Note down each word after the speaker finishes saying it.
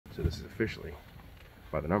So this is officially,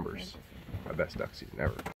 by the numbers, my best duck season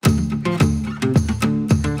ever.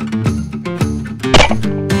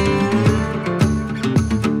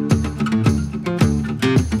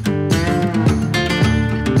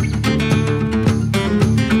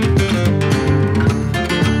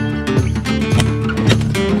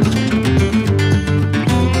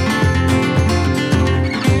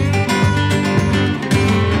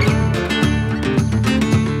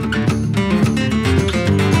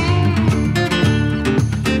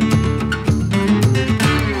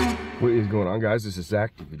 Guys, this is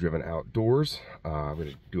Zach. If you've driven outdoors, I'm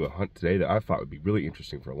going to do a hunt today that I thought would be really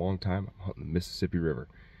interesting for a long time. I'm hunting the Mississippi River.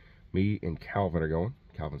 Me and Calvin are going.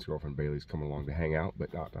 Calvin's girlfriend Bailey's coming along to hang out,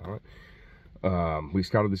 but not to hunt. We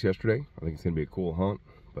scouted this yesterday. I think it's going to be a cool hunt,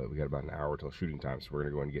 but we got about an hour till shooting time, so we're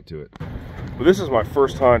going to go and get to it. Well, this is my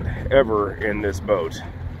first hunt ever in this boat.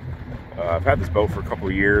 I've had this boat for a couple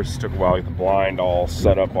of years. Took a while to get the blind all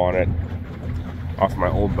set up on it. Off my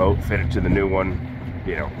old boat, fit it to the new one.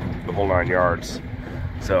 You know, the whole 9 yards.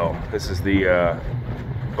 So this is the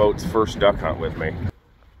boat's first duck hunt with me.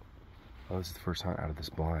 Oh, this is the first hunt out of this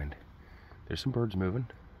blind. There's some birds moving.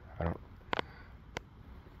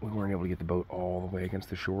 We weren't able to get the boat all the way against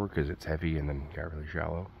the shore because it's heavy and then got really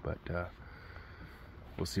shallow, but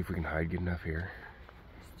we'll see if we can hide good enough here.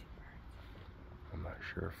 I'm not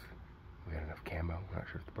sure if we had enough camo. I'm not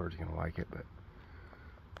sure if the birds are gonna like it, but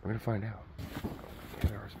we're gonna find out. Yeah,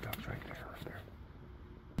 there are some ducks right there.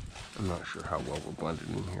 I'm not sure how well we're blended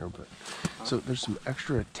in here, but so there's some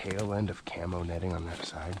extra tail end of camo netting on that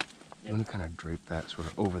side. I'm gonna kind of drape that sort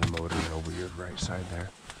of over the motor and over your right side there.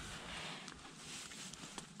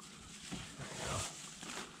 There you go.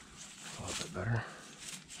 A little bit better.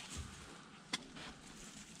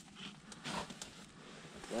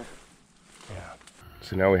 Yeah.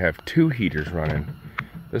 So now we have 2 heaters running.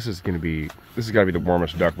 This has got to be the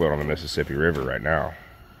warmest duck boat on the Mississippi River right now.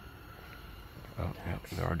 Oh, yeah,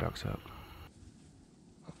 there are ducks up.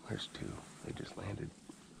 Oh, there's 2. They just landed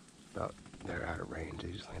about, they're out of range. They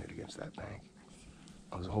just landed against that bank.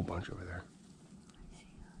 Oh, there's a whole bunch over there.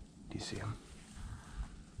 Do you see them?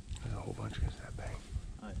 There's a whole bunch against that bank.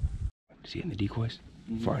 Oh, yeah. See it in the decoys?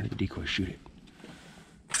 Mm-hmm. Far into the decoys, shoot it.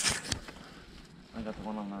 I got the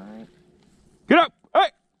one on the right. Get up! Hey!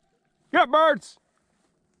 Get up, birds!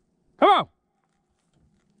 Come on!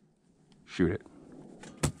 Shoot it.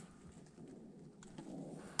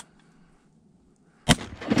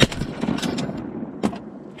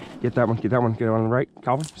 Get that one, get that one, get it on the right.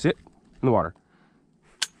 Calvin, sit in the water.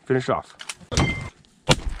 Finish off.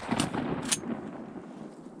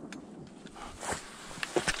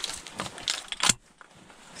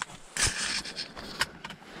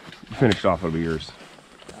 Finished off, it'll be yours.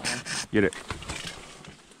 Get it.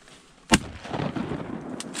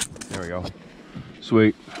 There we go.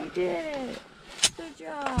 Sweet. You did it. Good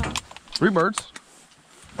job. 3 birds.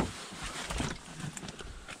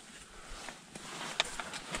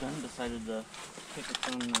 Decided to pick its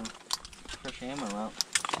own fresh ammo out.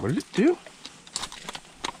 What did it do?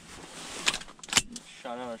 It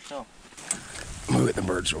shot out a shell. Look at the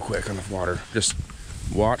birds real quick on the water. Just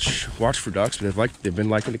watch for ducks, but they've been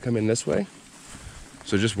liking to come in this way.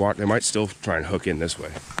 So just watch. They might still try and hook in this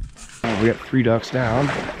way. We got 3 ducks down.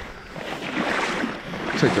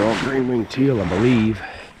 Looks like they're all green-winged teal, I believe.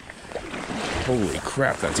 Holy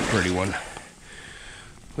crap, that's a pretty one.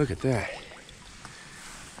 Look at that.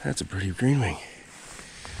 That's a pretty green wing.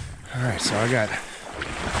 All right, so I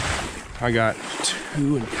got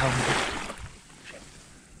 2 in Calvin.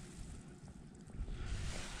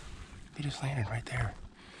 They just landed right there,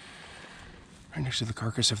 right next to the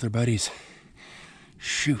carcass of their buddies.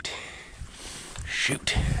 Shoot,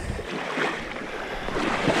 shoot.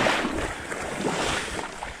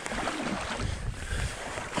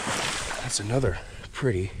 That's another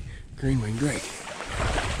pretty green wing drake.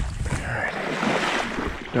 All right.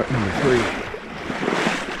 Duck number 3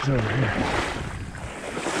 is over here.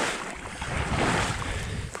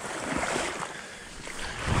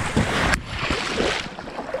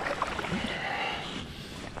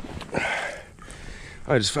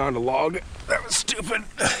 I just found a log. That was stupid.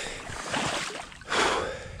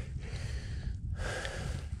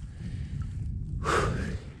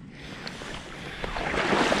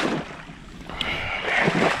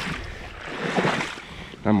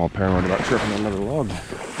 I'm all paranoid about tripping on another log.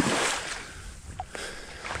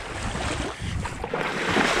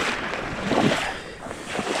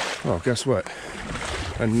 Oh, guess what?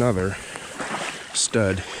 Another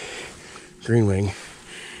stud green wing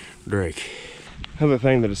drake. Another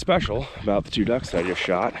thing that is special about the 2 ducks that I just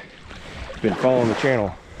shot, been following the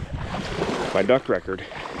channel, my duck record,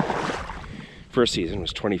 First season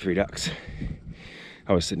was 23 ducks.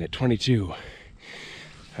 I was sitting at 22.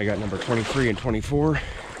 I got number 23 and 24,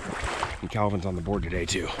 and Calvin's on the board today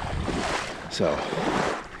too. So,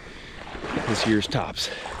 this year's tops.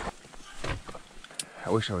 I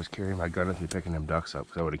wish I was carrying my gun with me picking them ducks up,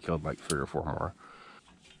 because I would have killed like 3 or 4 more.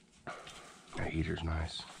 That heater's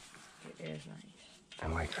nice. It is nice.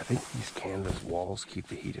 And like, I think these canvas walls keep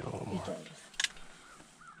the heat in a little more.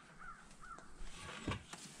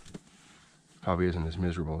 Probably isn't as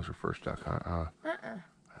miserable as your first duck hunt, huh?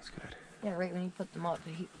 That's good. Yeah, right when you put them up,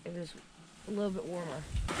 it was a little bit warmer.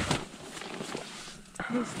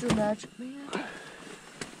 Mr. Magic Man.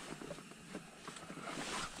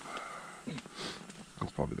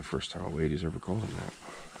 That's probably the first time a lady's ever called him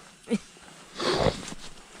that.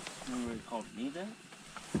 Anybody called me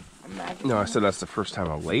that? No, I said that's the first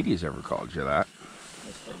time a lady's ever called you that.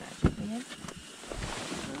 Mr. Magic Man.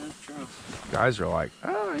 That's true. Guys are like,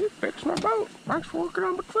 oh, you fixed my boat. Thanks for working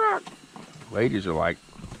on the truck. Ladies are like,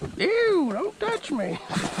 ew, don't touch me.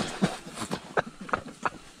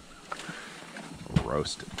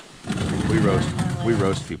 Roasted. We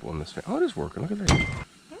roast people in this family. Oh, it is working. Look at that.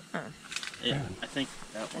 Yeah, I think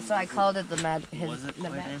that one. That's why I called it the magic. Was it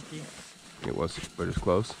quite empty? It was, but it's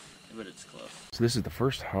close. But it's close. So this is the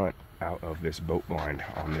first hunt out of this boat blind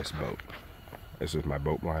on this boat. This is my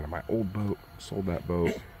boat blind on my old boat. Sold that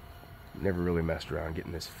boat. Never really messed around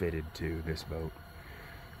getting this fitted to this boat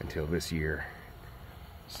until this year.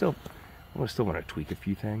 I still want to tweak a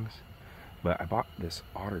few things, but I bought this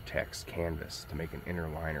OtterTex canvas to make an inner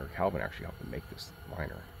liner. Calvin actually helped me make this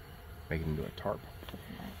liner, make it into a tarp,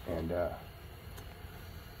 and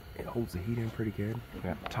it holds the heat in pretty good.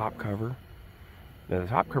 Got the top cover. Now, the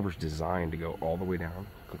top cover is designed to go all the way down,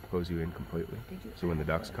 close you in completely. So when the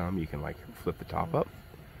ducks come, you can like flip the top up.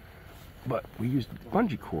 But we used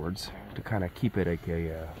bungee cords to kind of keep it like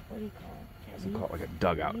a, what's it called, like a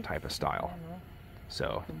dugout type of style.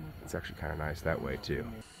 So it's actually kind of nice that way too.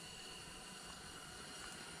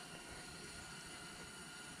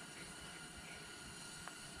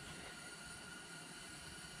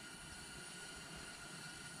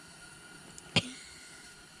 I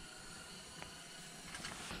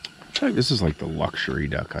feel like this is like the luxury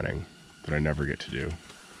duck hunting that I never get to do.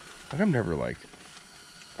 Like I'm never like,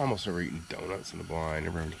 almost never eating donuts in the blind,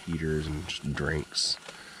 never having heaters and just drinks.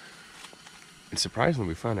 And surprisingly,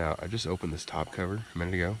 we found out, I just opened this top cover a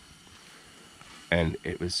minute ago, and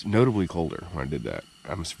it was notably colder when I did that.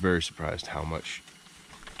 I was very surprised how much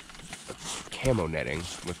camo netting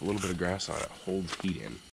with a little bit of grass on it holds heat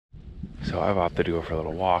in. So I've opted to go for a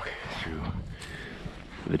little walk through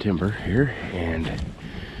the timber here, and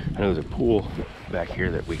I know there's a pool back here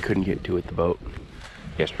that we couldn't get to at the boat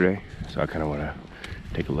yesterday, so I kind of want to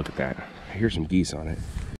take a look at that. I hear some geese on it.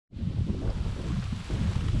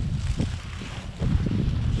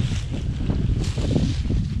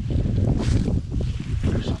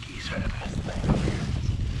 There's some geese right up this thing over here.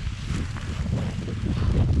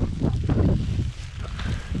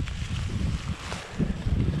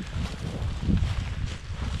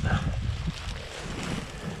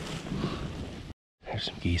 There's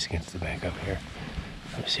some geese against the bank up here.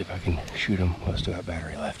 Let me see if I can shoot them. We'll still have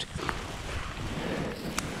battery left.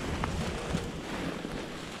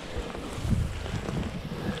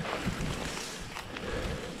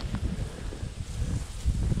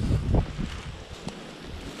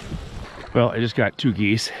 Well, I just got 2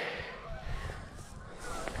 geese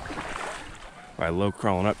by low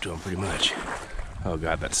crawling up to them pretty much. Oh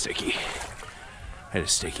God, that's sticky. That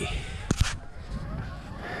is sticky.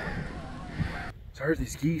 So I heard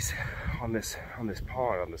these geese on this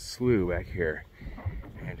pond, on the slough back here,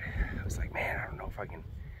 and I was like, man, I don't know if I can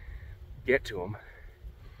get to them.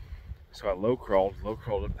 So I low crawled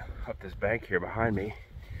up this bank here behind me,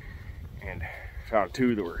 and found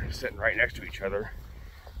 2 that were sitting right next to each other.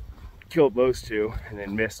 Killed those 2 and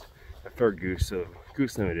then missed the 3rd goose. So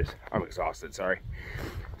goose limit is, I'm exhausted, sorry.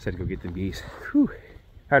 I had to go get them geese. Whew,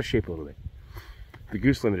 out of shape a little bit. The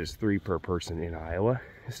goose limit is 3 per person in Iowa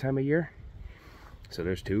this time of year. So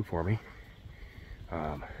there's 2 for me.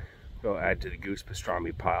 They'll add to the goose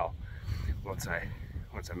pastrami pile once I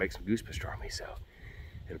make some goose pastrami, so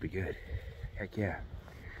it'll be good. Heck yeah.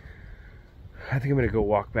 I think I'm gonna go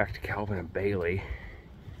walk back to Calvin and Bailey,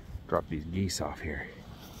 drop these geese off here.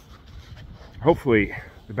 Hopefully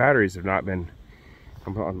the batteries have not been,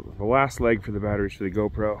 I'm on the last leg for the batteries for the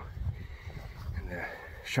GoPro, and the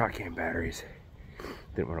shot cam batteries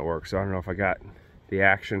didn't want to work, so I don't know if I got the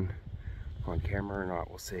action on camera or not.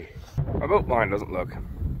 We'll see. My boat blind doesn't look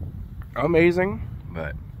amazing,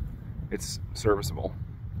 but it's serviceable.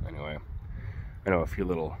 Anyway, I know a few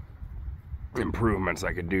little improvements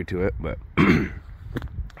I could do to it, but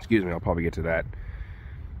excuse me, I'll probably get to that,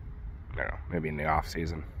 I don't know, maybe in the off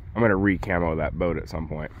season. I'm gonna re-camo that boat at some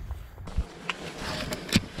point.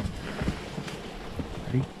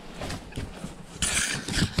 Ready?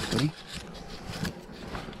 Ready?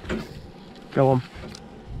 Kill him.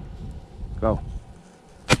 Go.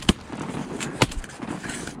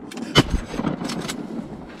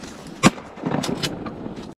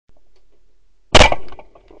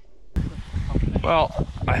 Well,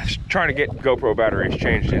 I was trying to get GoPro batteries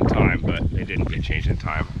changed in time, but they didn't get changed in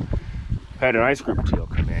time. I had a nice group of teal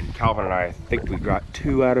come in. Calvin and I think we got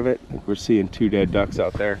 2 out of it. I think we're seeing 2 dead ducks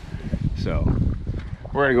out there. So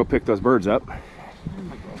we're gonna go pick those birds up, and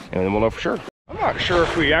then we'll know for sure. I'm not sure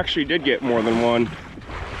if we actually did get more than one.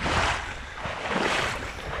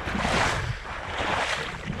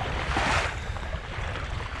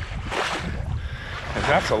 And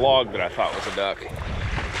that's a log that I thought was a duck.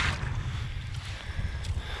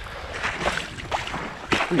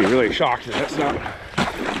 I'd be really shocked that that's not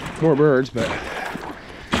more birds, but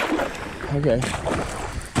okay.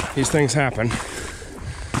 These things happen.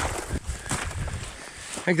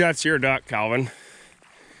 I think that's your duck, Calvin.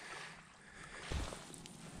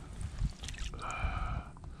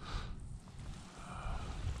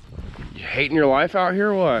 You hating your life out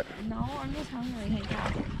here or what? No, I'm just hungry. Hey,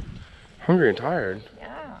 Calvin. Hungry and tired?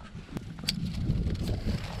 Yeah.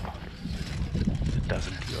 There's a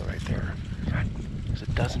dozen teal right there. God, there's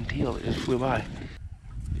a dozen teal that just flew by.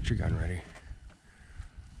 Get your gun ready.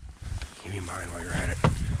 Give me mine while you're at it.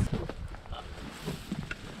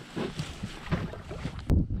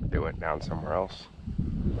 They went down somewhere else.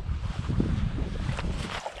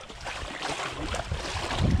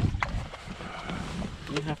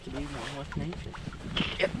 You have to be one with nature.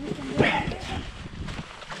 Yep.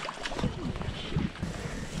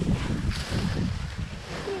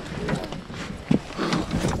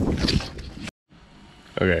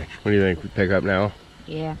 Okay, what do you think? We pick up now?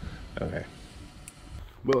 Yeah. Okay.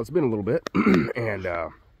 Well, it's been a little bit, and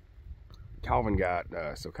Calvin got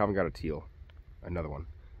Calvin got a teal, another one,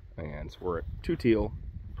 and so we're at 2 teal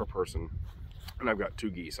per person, and I've got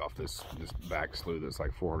 2 geese off this back slough that's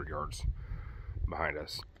like 400 yards behind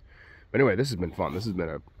us. But anyway, this has been fun. This has been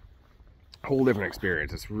a whole different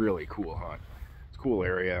experience. It's really cool hunt. It's a cool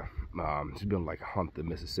area. Just being like hunt the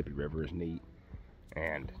Mississippi River is neat,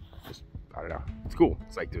 and just I don't know, it's cool.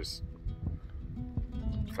 It's like there's,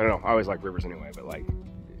 I don't know, I always like rivers anyway, but like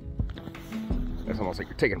it's almost like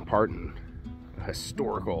you're taking part in a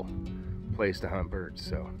historical place to hunt birds,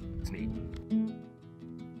 so it's neat.